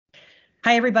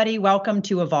Hi, everybody. Welcome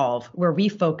to Evolve, where we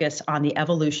focus on the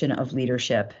evolution of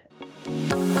leadership.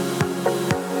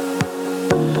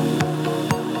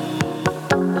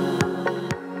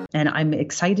 And I'm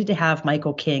excited to have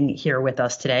Michael King here with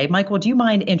us today. Michael, do you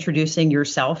mind introducing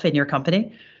yourself and your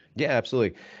company? Yeah,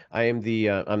 absolutely. I am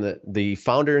the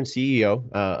founder and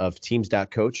CEO of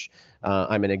Teams.COACH.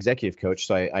 I'm an executive coach,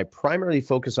 so I primarily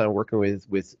focus on working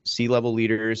with C-level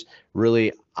leaders,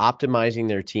 really optimizing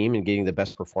their team and getting the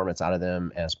best performance out of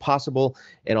them as possible,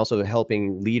 and also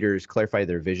helping leaders clarify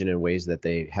their vision in ways that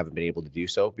they haven't been able to do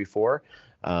so before.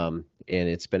 And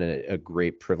it's been a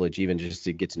great privilege even just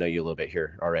to get to know you a little bit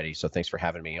here already. So thanks for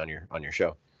having me on your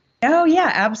show. Oh, yeah,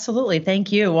 absolutely.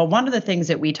 Thank you. Well, one of the things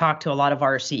that we talk to a lot of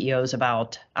our CEOs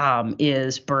about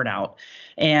is burnout.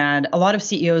 And a lot of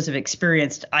CEOs have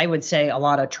experienced, I would say, a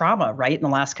lot of trauma, right, in the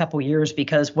last couple of years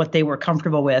because what they were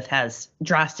comfortable with has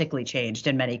drastically changed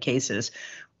in many cases.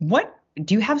 What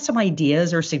do you have some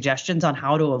ideas or suggestions on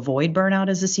how to avoid burnout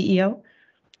as a CEO?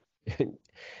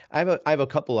 I have a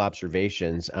couple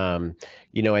observations.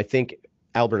 I think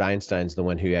Albert Einstein's the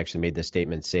one who actually made the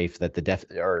statement safe that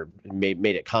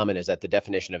made it common is that the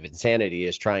definition of insanity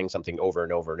is trying something over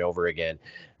and over and over again,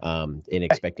 and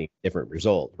expecting a different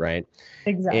result, right?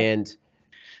 Exactly. And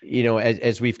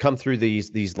as we've come through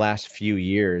these last few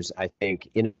years, I think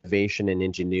innovation and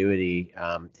ingenuity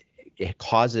it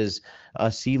causes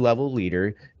a C-level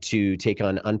leader to take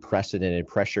on unprecedented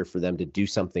pressure for them to do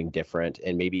something different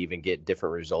and maybe even get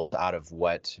different results out of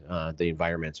what the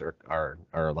environments are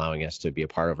allowing us to be a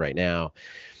part of right now.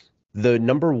 The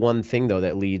number one thing, though,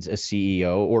 that leads a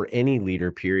CEO or any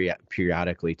leader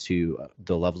periodically to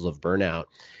the levels of burnout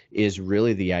is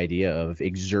really the idea of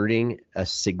exerting a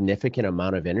significant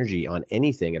amount of energy on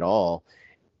anything at all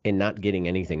and not getting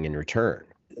anything in return.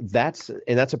 That's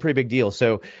a pretty big deal.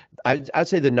 So I'd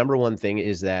say the number one thing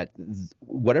is that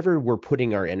whatever we're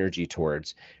putting our energy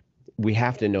towards, we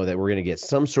have to know that we're going to get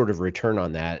some sort of return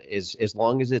on that as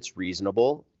long as it's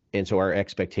reasonable. And so our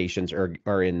expectations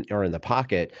are in the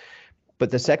pocket.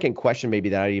 But the second question, maybe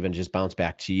that I'd even just bounce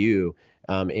back to you,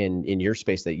 in your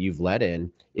space that you've led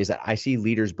in, is that I see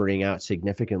leaders burning out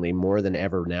significantly more than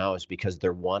ever now is because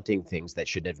they're wanting things that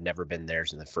should have never been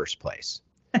theirs in the first place.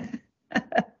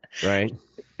 Right?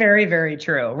 Very, very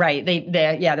true. Right.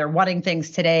 They're wanting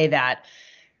things today that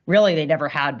really they never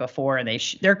had before, and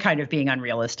they're kind of being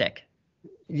unrealistic.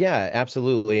 Yeah,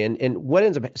 absolutely. And what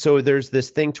ends up, so there's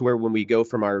this thing to where when we go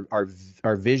from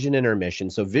our vision and our mission,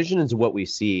 so vision is what we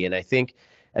see. And I think,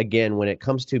 again, when it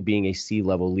comes to being a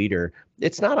C-level leader,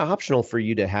 it's not optional for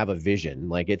you to have a vision.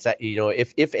 Like it's,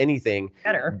 if anything,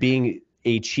 Better. being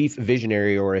a chief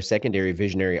visionary or a secondary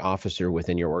visionary officer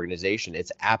within your organization,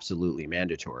 it's absolutely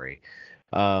mandatory.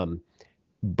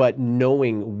 But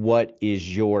knowing what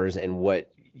is yours and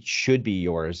what should be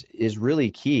yours is really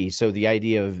key. So the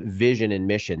idea of vision and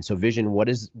mission. So vision, what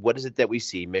is it that we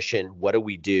see? Mission, what do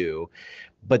we do?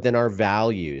 But then our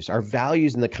values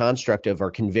and the construct of our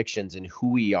convictions and who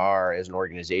we are as an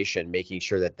organization, making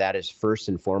sure that that is first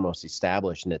and foremost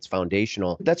established and it's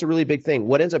foundational. That's a really big thing.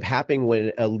 What ends up happening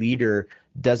when a leader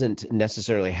doesn't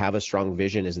necessarily have a strong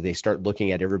vision is they start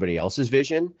looking at everybody else's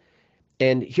vision.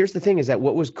 And here's the thing is that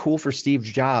what was cool for Steve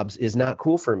Jobs is not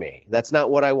cool for me. That's not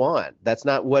what I want. That's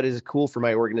not what is cool for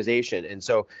my organization. And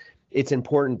so it's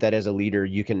important that as a leader,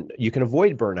 you can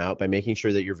avoid burnout by making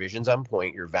sure that your vision's on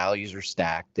point, your values are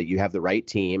stacked, that you have the right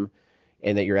team,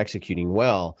 and that you're executing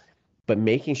well, but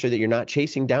making sure that you're not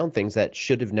chasing down things that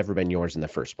should have never been yours in the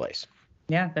first place.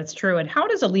 Yeah, that's true. And how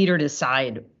does a leader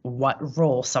decide what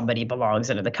role somebody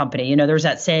belongs into the company? There's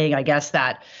that saying, I guess,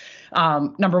 that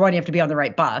number one, you have to be on the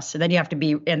right bus, and then you have to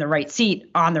be in the right seat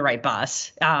on the right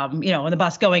bus, and the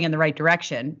bus going in the right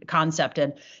direction concept.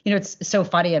 And, it's so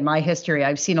funny in my history,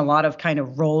 I've seen a lot of kind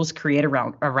of roles create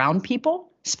around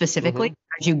people specifically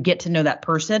as you get to know that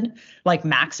person, like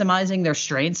maximizing their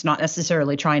strengths, not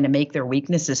necessarily trying to make their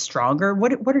weaknesses stronger.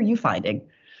 What are you finding?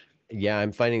 Yeah,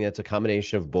 I'm finding that's a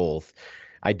combination of both.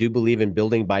 I do believe in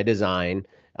building by design,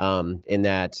 in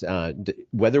that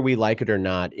whether we like it or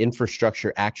not,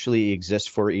 infrastructure actually exists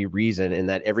for a reason, and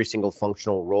that every single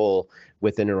functional role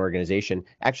within an organization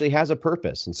actually has a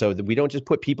purpose. And so that we don't just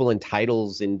put people in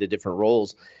titles into different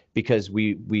roles because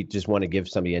we just want to give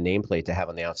somebody a nameplate to have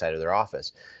on the outside of their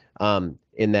office.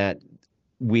 In that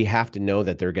we have to know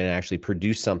that they're going to actually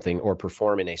produce something or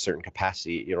perform in a certain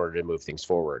capacity in order to move things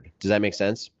forward. Does that make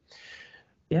sense?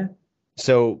 Yeah.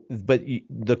 So, but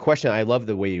the question, I love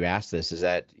the way you asked this, is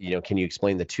that, can you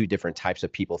explain the two different types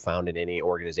of people found in any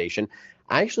organization?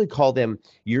 I actually call them,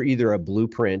 you're either a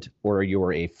blueprint or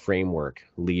you're a framework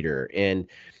leader. And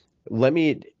let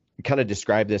me kind of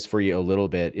describe this for you a little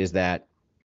bit, is that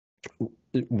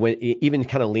when even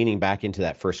kind of leaning back into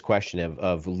that first question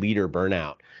of leader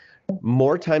burnout,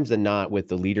 more times than not with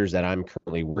the leaders that I'm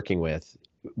currently working with,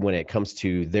 when it comes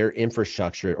to their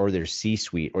infrastructure or their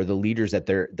C-suite or the leaders that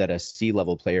a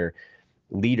C-level player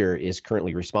leader is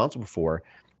currently responsible for,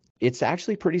 it's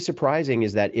actually pretty surprising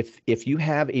is that if you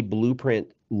have a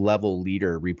blueprint level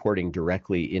leader reporting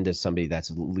directly into somebody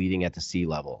that's leading at the C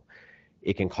level,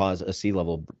 it can cause a C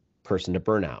level person to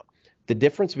burn out. The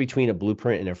difference between a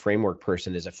blueprint and a framework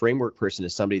person is a framework person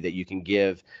is somebody that you can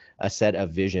give a set of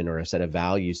vision or a set of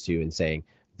values to and saying,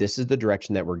 this is the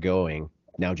direction that we're going.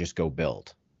 Now just go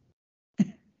build. A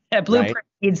Right? blueprint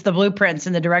needs the blueprints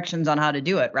and the directions on how to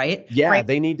do it, right? Yeah, Right.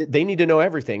 they need to know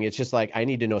everything. It's just like I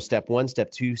need to know step 1,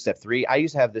 step 2, step 3. I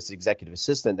used to have this executive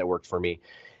assistant that worked for me,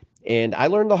 and I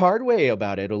learned the hard way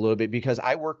about it a little bit because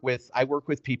I work with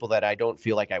people that I don't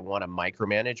feel like I want to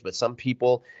micromanage, but some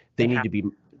people They have.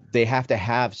 they have to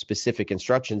have specific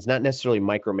instructions, not necessarily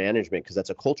micromanagement because that's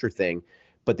a culture thing,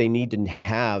 but they need to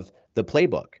have the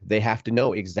playbook. They have to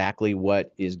know exactly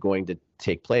what is going to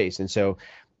take place. And so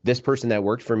this person that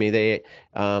worked for me, they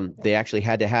actually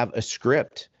had to have a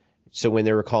script. So when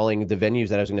they were calling the venues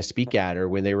that I was going to speak at, or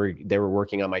when they were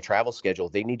working on my travel schedule,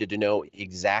 they needed to know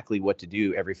exactly what to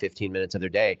do every 15 minutes of their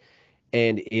day.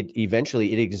 And it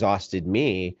eventually exhausted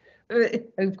me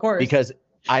Of course. because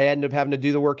I ended up having to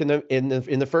do the work in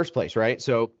the first place, right?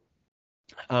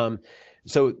 Um,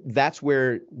 so that's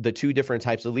where the two different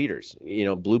types of leaders,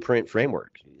 blueprint,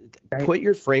 framework. Right. Put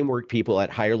your framework people at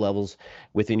higher levels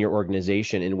within your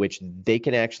organization in which they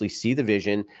can actually see the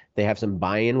vision, they have some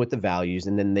buy-in with the values,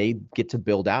 and then they get to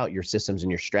build out your systems and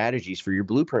your strategies for your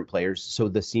blueprint players so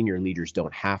the senior leaders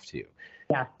don't have to.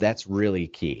 Yeah. That's really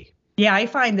key. Yeah, I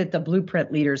find that the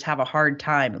blueprint leaders have a hard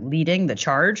time leading the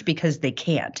charge because they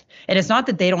can't. And it's not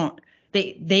that they don't,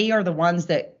 they are the ones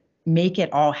that make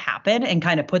it all happen and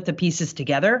kind of put the pieces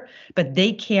together, but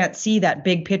they can't see that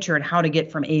big picture and how to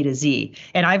get from A to Z.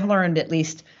 And I've learned at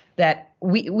least that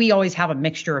we always have a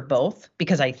mixture of both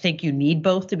because I think you need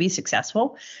both to be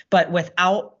successful, but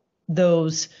without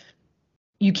those,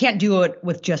 you can't do it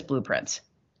with just blueprints.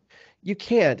 You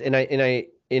can't, in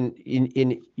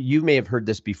you may have heard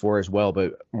this before as well,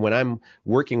 but when I'm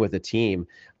working with a team,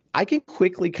 I can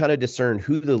quickly kind of discern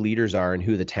who the leaders are and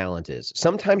who the talent is.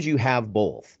 Sometimes you have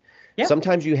both. Yeah.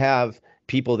 Sometimes you have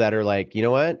people that are like, you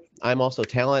know what? I'm also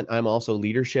talent. I'm also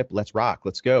leadership. Let's rock.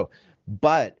 Let's go.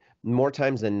 But more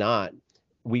times than not,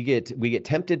 we get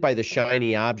tempted by the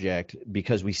shiny object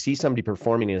because we see somebody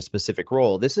performing in a specific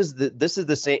role. This is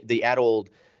the same the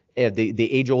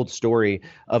age old story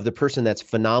of the person that's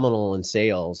phenomenal in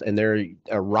sales and they're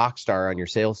a rock star on your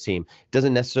sales team.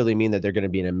 Doesn't necessarily mean that they're going to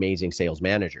be an amazing sales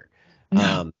manager.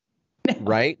 No.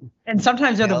 Right? And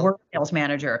sometimes they're the worst sales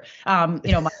manager.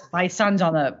 My son's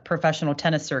on the professional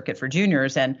tennis circuit for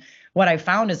juniors. And what I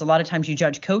found is a lot of times you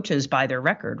judge coaches by their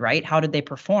record, right? How did they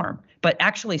perform? But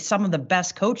actually, some of the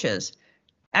best coaches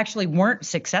actually weren't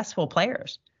successful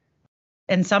players.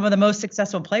 And some of the most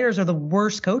successful players are the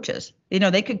worst coaches.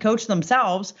 They could coach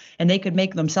themselves and they could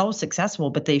make themselves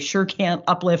successful, but they sure can't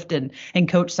uplift and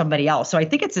coach somebody else. So I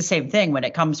think it's the same thing when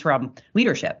it comes from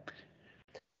leadership.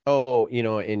 Oh,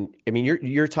 and I mean,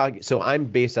 you're talking. So I'm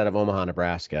based out of Omaha,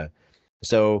 Nebraska.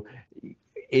 So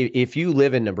if you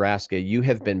live in Nebraska, you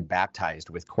have been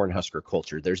baptized with Cornhusker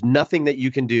culture. There's nothing that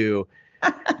you can do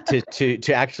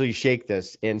to actually shake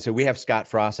this. And so we have Scott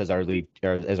Frost as our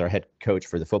head coach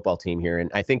for the football team here. And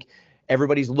I think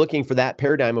everybody's looking for that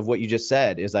paradigm of what you just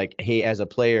said is like, hey, as a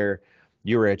player,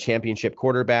 you were a championship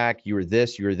quarterback. You were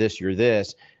this, you're this, you're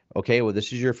this. Okay, well,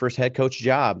 this is your first head coach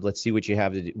job. Let's see what you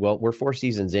have to do. Well, we're 4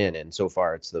 seasons in, and so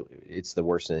far it's the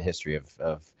worst in the history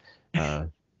of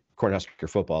Cornhusker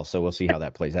football. So we'll see how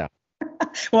that plays out.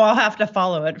 Well, I'll have to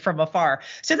follow it from afar.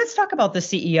 So let's talk about the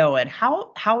CEO and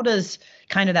how does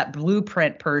kind of that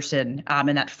blueprint person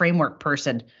and that framework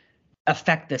person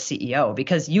affect the CEO?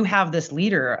 Because you have this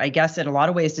leader, I guess in a lot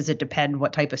of ways, does it depend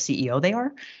what type of CEO they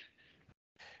are?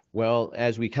 Well,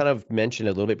 as we kind of mentioned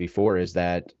a little bit before, is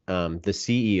that the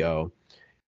CEO,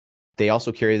 they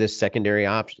also carry this secondary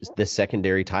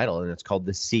title, and it's called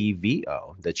the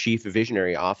CVO, the Chief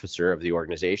Visionary Officer of the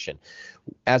organization.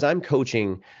 As I'm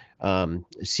coaching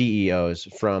CEOs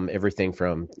from everything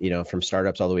from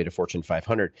startups all the way to Fortune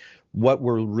 500, what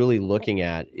we're really looking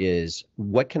at is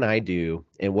what can I do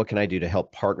and what can I do to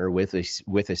help partner with a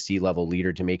C-level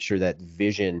leader to make sure that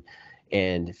vision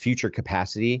and future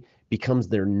capacity becomes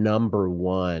their number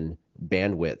one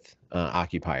bandwidth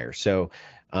occupier. So,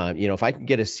 if I can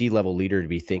get a C-level leader to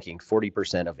be thinking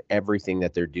 40% of everything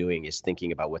that they're doing is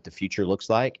thinking about what the future looks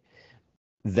like,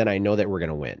 then I know that we're going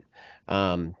to win.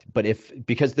 But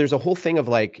because there's a whole thing of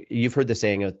like, you've heard the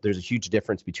saying of there's a huge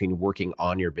difference between working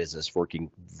on your business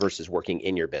versus working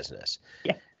in your business.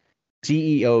 Yeah.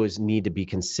 CEOs need to be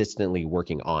consistently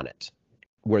working on it,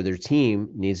 where their team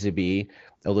needs to be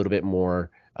a little bit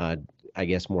more, I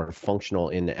guess, more functional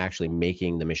in actually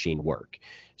making the machine work.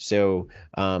 So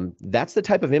that's the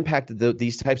type of impact that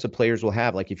these types of players will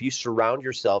have. Like if you surround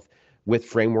yourself with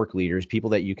framework leaders, people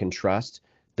that you can trust,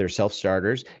 they're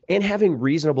self-starters, and having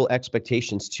reasonable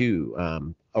expectations too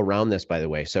around this, by the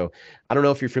way. So I don't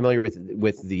know if you're familiar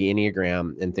with the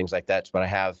Enneagram and things like that, but I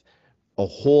have a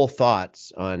whole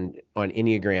thoughts on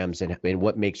Enneagrams and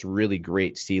what makes really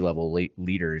great C-level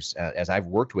leaders as I've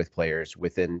worked with players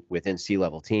within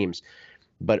C-level teams.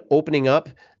 But opening up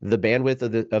the bandwidth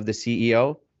of the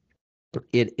CEO,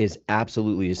 it is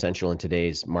absolutely essential in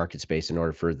today's market space in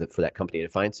order for that company to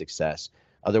find success.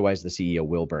 Otherwise, the CEO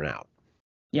will burn out.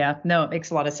 Yeah, no, it makes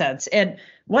a lot of sense. And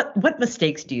what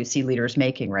mistakes do you see leaders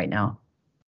making right now?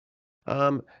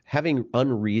 Having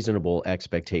unreasonable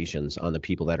expectations on the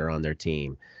people that are on their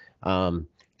team.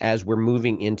 As we're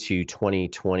moving into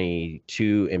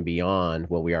 2022 and beyond,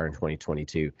 well, we are in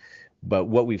 2022, but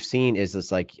what we've seen is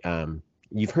this, like,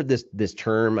 you've heard this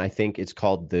term, I think it's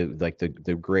called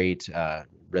the great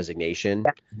resignation.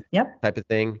 Yep. Type of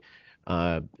thing.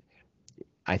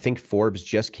 I think Forbes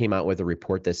just came out with a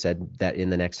report that said that in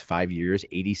the next 5 years,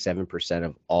 87%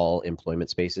 of all employment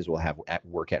spaces will have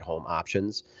work at home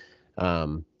options.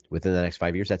 Within the next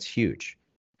 5 years, that's huge.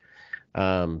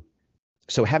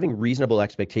 So having reasonable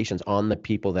expectations on the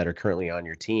people that are currently on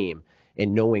your team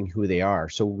and knowing who they are.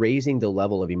 So raising the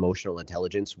level of emotional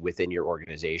intelligence within your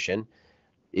organization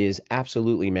is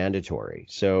absolutely mandatory.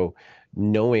 So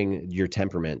knowing your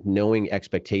temperament, knowing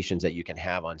expectations that you can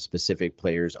have on specific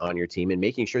players on your team, and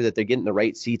making sure that they're getting the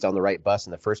right seats on the right bus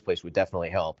in the first place would definitely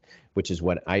help, which is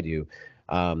what I do.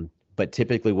 But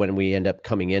typically when we end up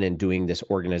coming in and doing this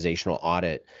organizational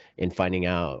audit and finding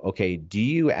out, okay, do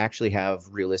you actually have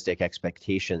realistic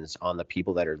expectations on the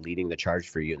people that are leading the charge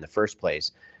for you in the first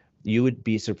place? You would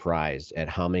be surprised at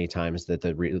how many times that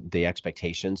the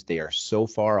expectations, they are so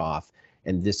far off,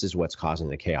 and this is what's causing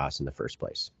the chaos in the first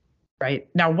place. Right.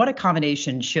 Now, what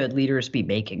accommodation should leaders be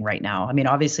making right now? I mean,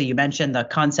 obviously, you mentioned the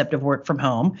concept of work from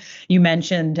home. You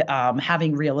mentioned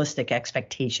having realistic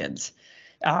expectations.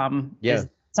 Is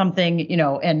something,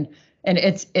 and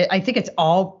I think it's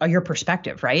all your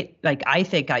perspective, right? Like, I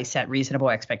think I set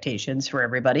reasonable expectations for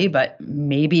everybody, but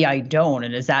maybe I don't.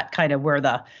 And is that kind of where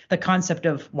the concept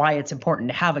of why it's important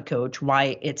to have a coach,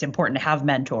 why it's important to have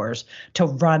mentors, to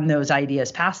run those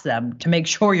ideas past them, to make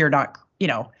sure you're not,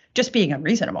 just being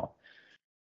unreasonable.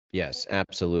 Yes,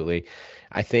 absolutely.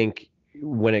 I think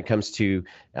when it comes to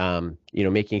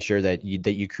making sure that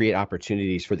you create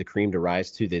opportunities for the cream to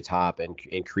rise to the top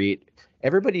and create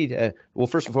everybody to, well,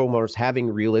 first and foremost, having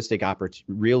realistic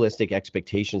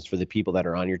expectations for the people that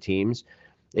are on your teams.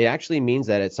 It actually means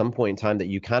that at some point in time that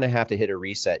you kind of have to hit a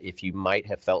reset if you might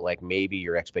have felt like maybe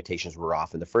your expectations were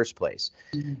off in the first place.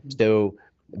 Mm-hmm. So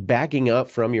backing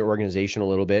up from your organization a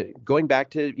little bit, going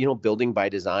back to, building by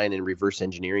design and reverse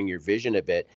engineering your vision a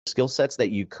bit, skill sets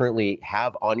that you currently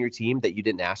have on your team that you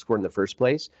didn't ask for in the first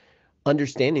place,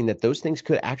 understanding that those things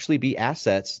could actually be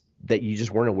assets that you just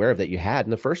weren't aware of that you had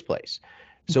in the first place.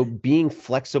 So being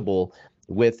flexible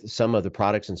with some of the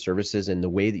products and services and the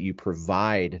way that you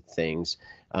provide things,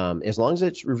 as long as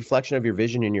it's a reflection of your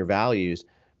vision and your values,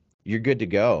 you're good to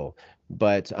go.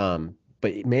 But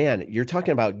man, you're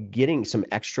talking about getting some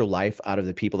extra life out of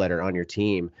the people that are on your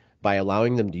team by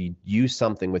allowing them to use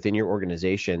something within your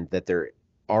organization that they're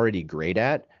already great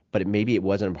at, but maybe it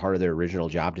wasn't a part of their original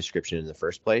job description in the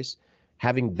first place.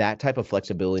 Having that type of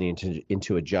flexibility and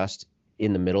to adjust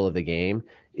in the middle of the game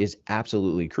is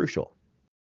absolutely crucial.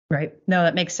 Right. No,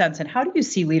 that makes sense. And how do you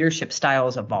see leadership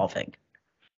styles evolving?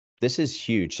 This is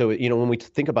huge. So, when we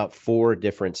think about 4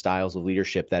 different styles of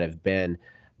leadership that have been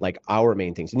like our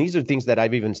main things. And these are things that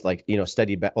I've even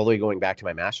studied all the way going back to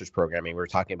my master's programming. We're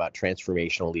talking about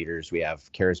transformational leaders. We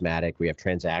have charismatic, we have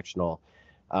transactional.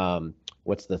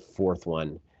 What's the 4th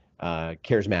one?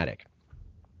 Charismatic.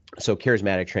 So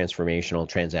charismatic, transformational,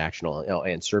 transactional,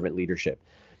 and servant leadership.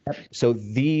 Yep. So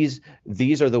these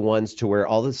are the ones to where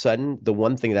all of a sudden, the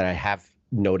one thing that I have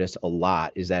noticed a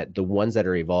lot is that the ones that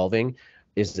are evolving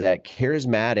is that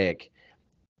charismatic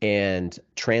and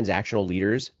transactional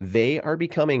leaders, they are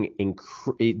becoming,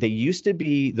 they used to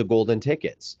be the golden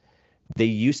tickets. They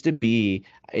used to be,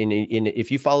 and if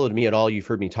you followed me at all, you've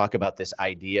heard me talk about this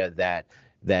idea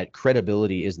that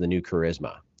credibility is the new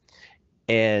charisma.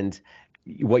 And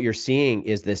what you're seeing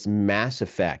is this mass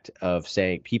effect of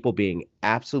saying people being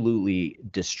absolutely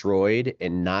destroyed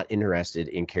and not interested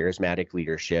in charismatic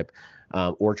leadership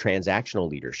or transactional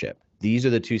leadership. These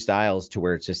are the two styles to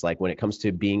where it's just like when it comes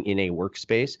to being in a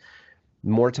workspace,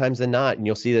 more times than not, and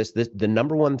you'll see this the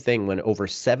number one thing when over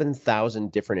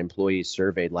 7,000 different employees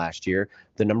surveyed last year,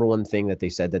 the number one thing that they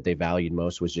said that they valued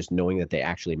most was just knowing that they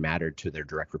actually mattered to their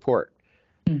direct report.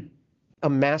 A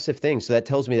massive thing. So that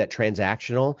tells me that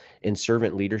transactional and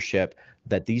servant leadership,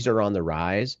 that these are on the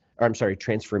rise, or I'm sorry,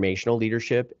 transformational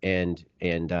leadership and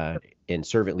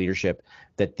servant leadership,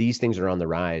 that these things are on the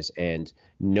rise, and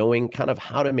knowing kind of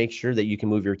how to make sure that you can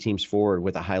move your teams forward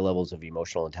with a high levels of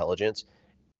emotional intelligence,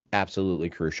 absolutely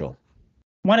crucial.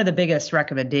 One of the biggest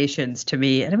recommendations to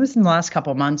me, and it was in the last couple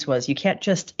of months, was you can't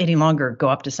just any longer go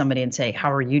up to somebody and say,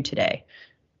 "How are you today?"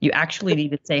 You actually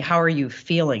need to say, "How are you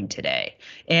feeling today?"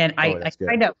 And I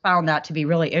kind of found that to be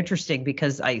really interesting,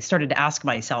 because I started to ask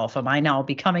myself, am I now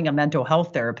becoming a mental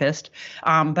health therapist?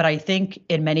 But I think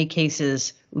in many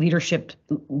cases, leadership,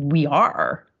 we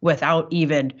are, without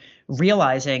even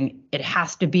realizing it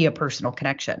has to be a personal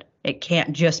connection. It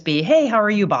can't just be, "Hey, how are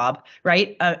you, Bob?"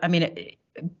 Right? I mean,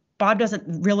 Bob doesn't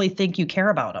really think you care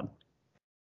about him.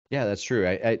 Yeah, that's true.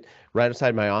 I right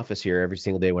outside my office here, every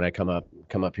single day when I come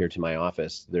up here to my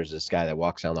office, there's this guy that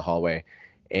walks down the hallway,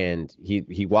 and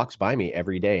he walks by me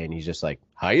every day, and he's just like,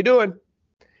 "How you doing?"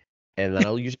 And then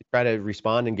I'll usually try to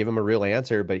respond and give him a real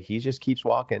answer, but he just keeps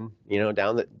walking,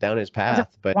 down his Doesn't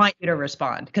path. But want you to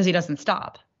respond because he doesn't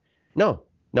stop.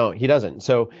 no, he doesn't.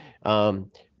 So,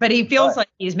 But he feels like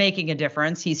he's making a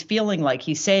difference. He's feeling like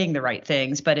he's saying the right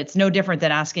things, but it's no different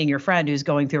than asking your friend who's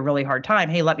going through a really hard time,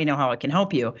 "Hey, let me know how I can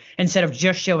help you," instead of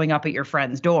just showing up at your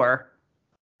friend's door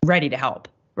ready to help,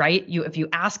 right? If you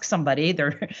ask somebody,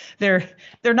 they're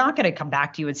not going to come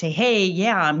back to you and say, "Hey,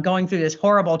 yeah, I'm going through this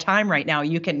horrible time right now.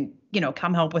 You can,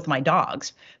 come help with my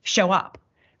dogs." Show up,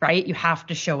 right? You have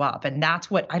to show up. And that's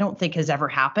what I don't think has ever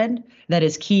happened. That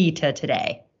is key to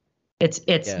today. It's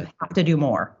yeah. have to do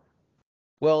more.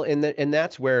 Well, and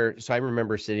that's where, so I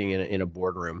remember sitting in a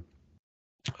boardroom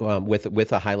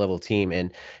with a high level team,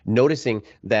 and noticing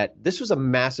that this was a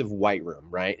massive white room,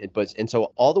 right? And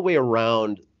so all the way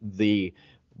around the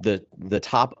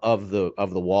top of the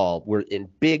wall were in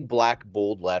big black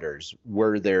bold letters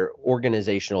were their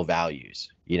organizational values,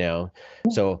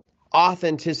 So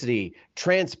authenticity,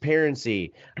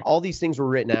 transparency, all these things were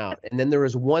written out. And then there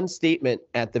was one statement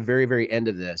at the very, very end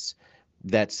of this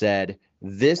that said,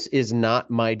 "This is not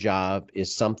my job,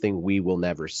 is something we will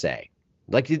never say."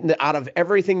 Like, out of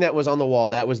everything that was on the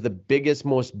wall, that was the biggest,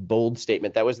 most bold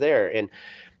statement that was there.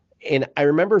 And I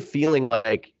remember feeling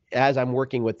like, as I'm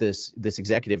working with this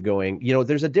executive, going,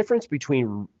 there's a difference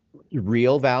between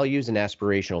real values and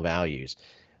aspirational values.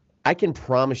 I can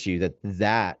promise you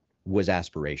that was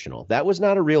aspirational. That was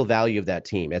not a real value of that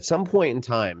team. At some point in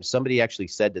time, somebody actually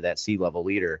said to that C-level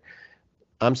leader,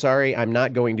 "I'm sorry, I'm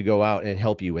not going to go out and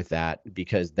help you with that,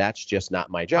 because that's just not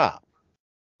my job."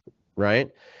 Right?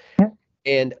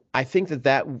 And I think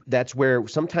that's where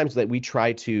sometimes that we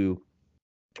try to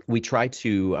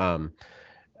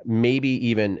maybe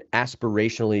even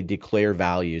aspirationally declare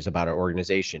values about our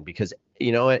organization, because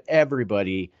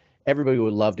everybody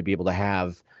would love to be able to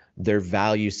have their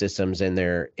value systems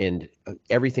and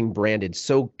everything branded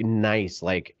so nice,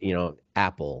 like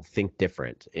Apple, think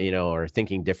different, or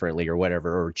thinking differently, or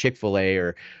whatever, or Chick-fil-A,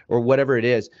 or whatever it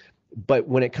is. But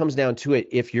when it comes down to it,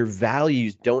 if your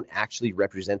values don't actually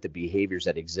represent the behaviors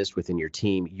that exist within your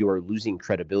team, you are losing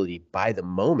credibility by the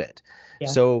moment. Yeah.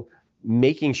 So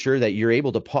making sure that you're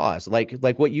able to pause, like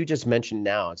what you just mentioned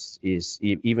now, is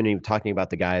even talking about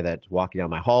the guy that's walking down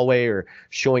my hallway, or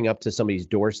showing up to somebody's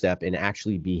doorstep and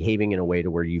actually behaving in a way to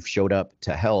where you've showed up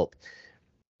to help.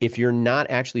 If you're not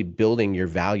actually building your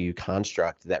value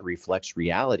construct that reflects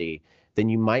reality, then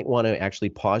you might want to actually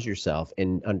pause yourself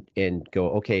and go,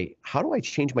 okay, how do I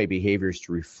change my behaviors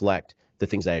to reflect the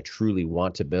things that I truly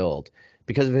want to build?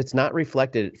 Because if it's not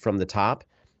reflected from the top,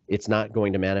 it's not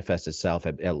going to manifest itself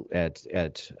at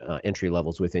entry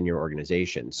levels within your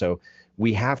organization. So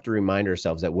we have to remind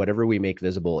ourselves that whatever we make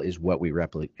visible is what we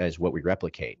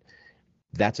replicate.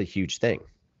 That's a huge thing.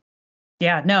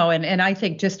 Yeah, no, and I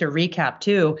think, just to recap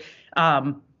too,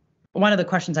 one of the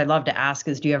questions I'd love to ask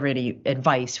is, do you have any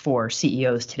advice for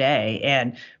CEOs today?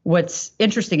 And what's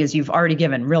interesting is you've already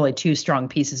given really two strong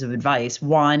pieces of advice.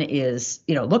 One is,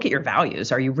 look at your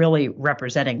values. Are you really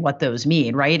representing what those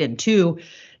mean, right? And two,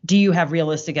 do you have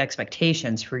realistic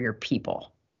expectations for your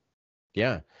people?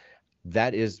 Yeah,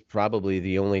 that is probably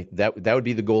the only, that would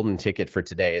be the golden ticket for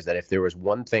today, is that if there was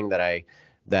one thing that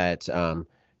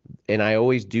And I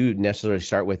always do necessarily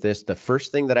start with this. The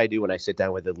first thing that I do when I sit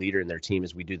down with a leader and their team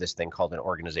is we do this thing called an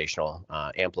organizational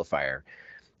amplifier.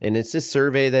 And it's this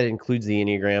survey that includes the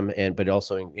Enneagram, but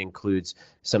also includes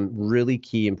some really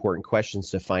key important questions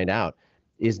to find out,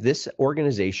 is this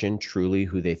organization truly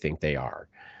who they think they are?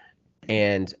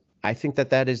 And I think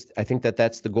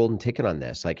that's the golden ticket on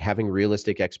this, like having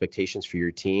realistic expectations for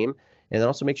your team, and then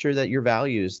also make sure that your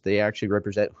values, they actually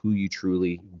represent who you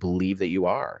truly believe that you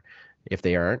are. If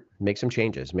they aren't, make some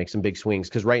changes, make some big swings.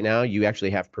 Because right now you actually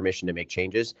have permission to make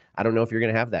changes. I don't know if you're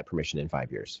going to have that permission in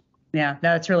 5 years. Yeah,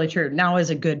 that's really true. Now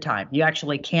is a good time. You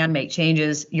actually can make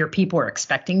changes. Your people are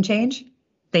expecting change.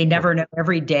 They never know.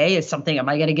 Every day is something. Am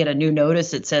I going to get a new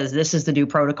notice that says this is the new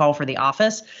protocol for the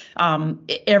office?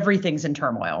 Everything's in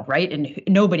turmoil, right? And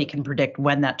nobody can predict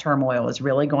when that turmoil is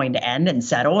really going to end and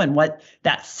settle, and what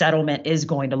that settlement is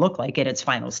going to look like at its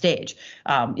final stage.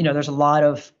 There's a lot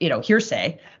of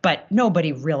hearsay, but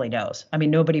nobody really knows. I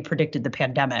mean, nobody predicted the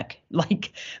pandemic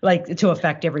like to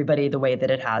affect everybody the way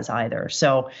that it has either.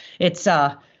 So it's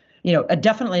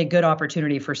definitely a good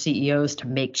opportunity for CEOs to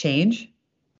make change.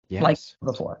 Yes. Like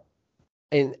before.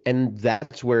 And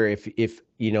that's where if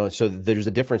so there's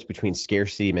a difference between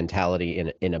scarcity mentality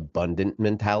and abundant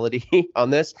mentality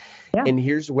on this. Yeah. And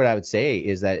here's what I would say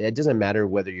is that it doesn't matter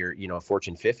whether you're, a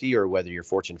Fortune 50 or whether you're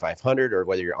Fortune 500 or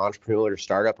whether you're entrepreneur or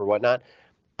startup or whatnot.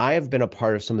 I have been a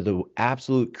part of some of the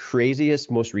absolute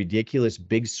craziest, most ridiculous,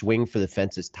 big swing for the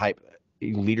fences type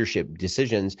leadership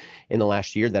decisions in the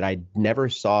last year that I never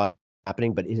saw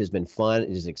happening, but it has been fun. It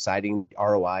is exciting.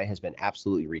 ROI has been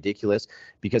absolutely ridiculous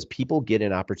because people get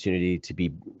an opportunity to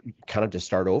be kind of to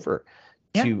start over,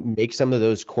 to make some of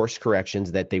those course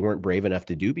corrections that they weren't brave enough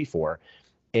to do before.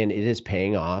 And it is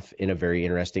paying off in a very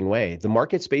interesting way. The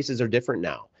market spaces are different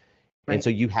now. Right. And so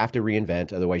you have to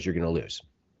reinvent, otherwise you're going to lose.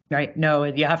 Right. No,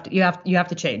 you have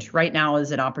to change. Right now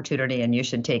is an opportunity and you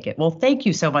should take it. Well, thank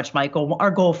you so much, Michael.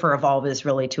 Our goal for Evolve is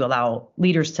really to allow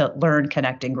leaders to learn,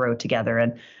 connect, and grow together.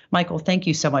 And Michael, thank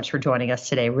you so much for joining us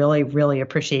today. Really, really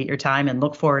appreciate your time and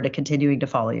look forward to continuing to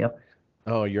follow you.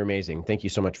 Oh, you're amazing. Thank you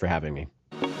so much for having me.